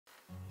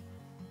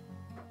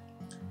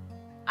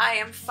I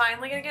am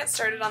finally gonna get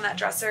started on that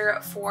dresser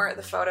for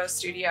the photo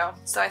studio.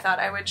 So I thought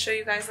I would show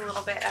you guys a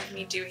little bit of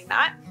me doing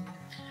that.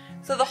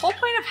 So the whole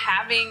point of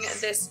having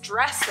this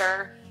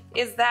dresser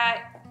is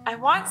that I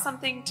want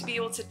something to be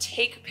able to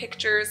take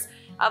pictures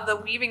of the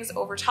weavings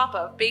over top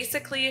of,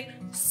 basically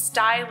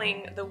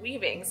styling the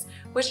weavings,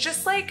 which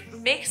just like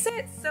makes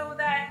it so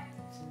that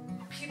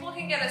people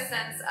can get a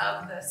sense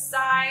of the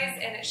size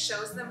and it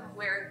shows them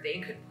where they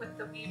could put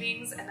the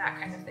weavings and that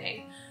kind of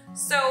thing.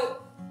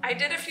 So I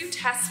did a few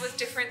tests with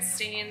different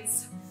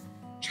stains,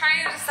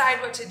 trying to decide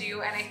what to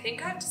do, and I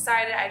think I've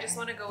decided I just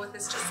want to go with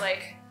this just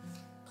like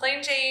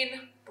plain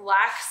Jane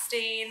black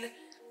stain,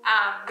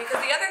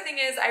 because the other thing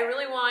is I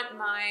really want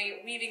my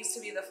weavings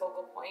to be the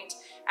focal point,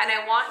 and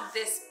I want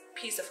this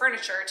piece of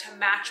furniture to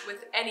match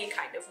with any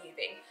kind of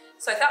weaving.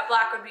 So I thought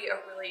black would be a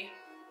really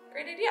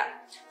great idea.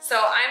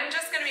 So I'm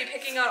just going to be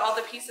picking out all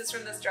the pieces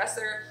from this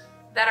dresser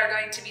that are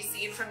going to be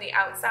seen from the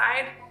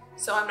outside,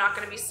 so I'm not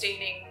going to be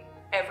staining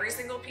every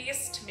single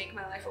piece to make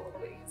my life a little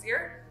bit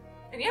easier.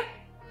 And yeah,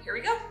 here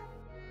we go.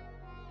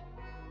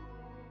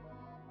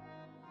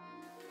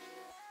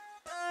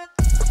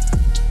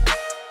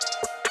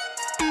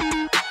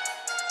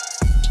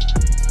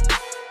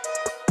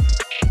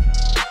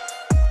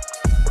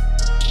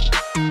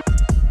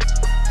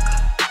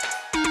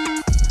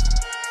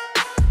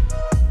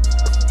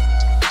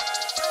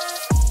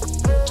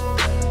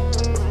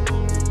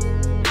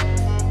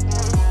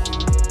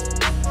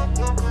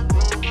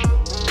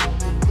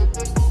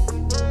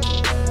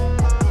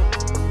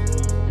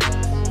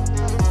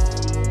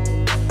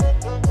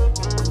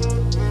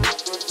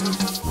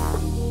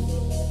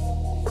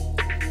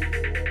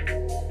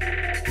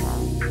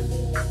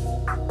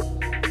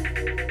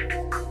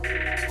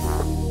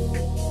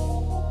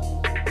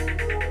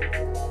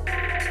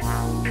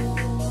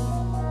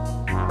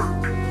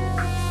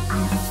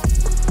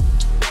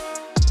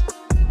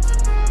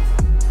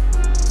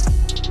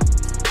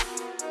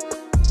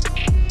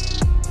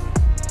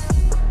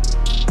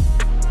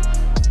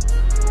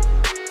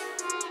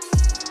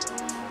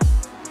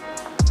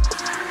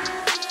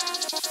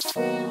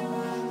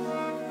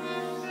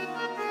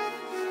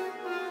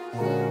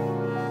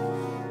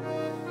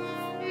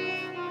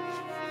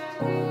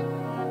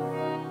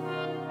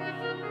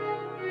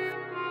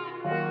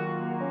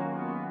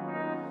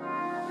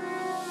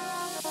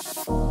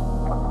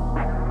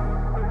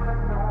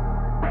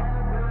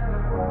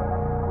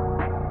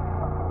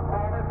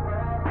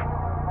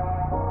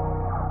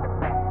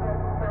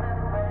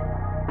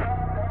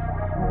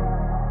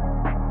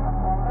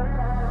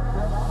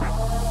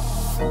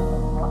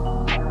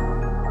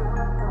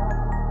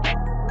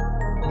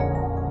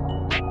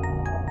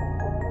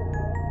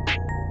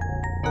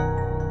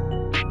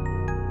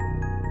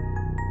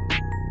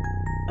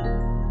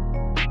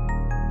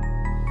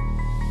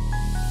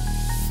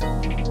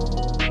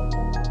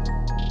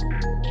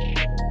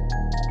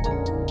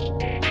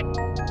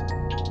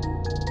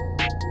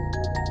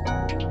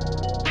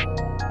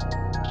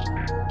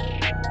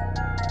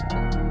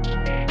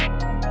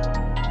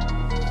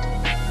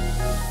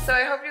 So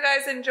I hope you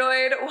guys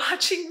enjoyed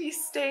watching me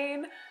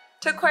stain.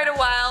 Took quite a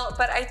while,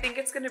 but I think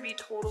it's gonna be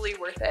totally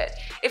worth it.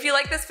 If you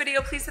like this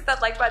video, please hit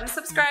that like button,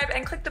 subscribe,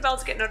 and click the bell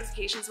to get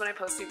notifications when I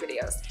post new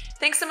videos.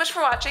 Thanks so much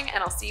for watching,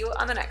 and I'll see you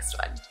on the next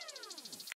one.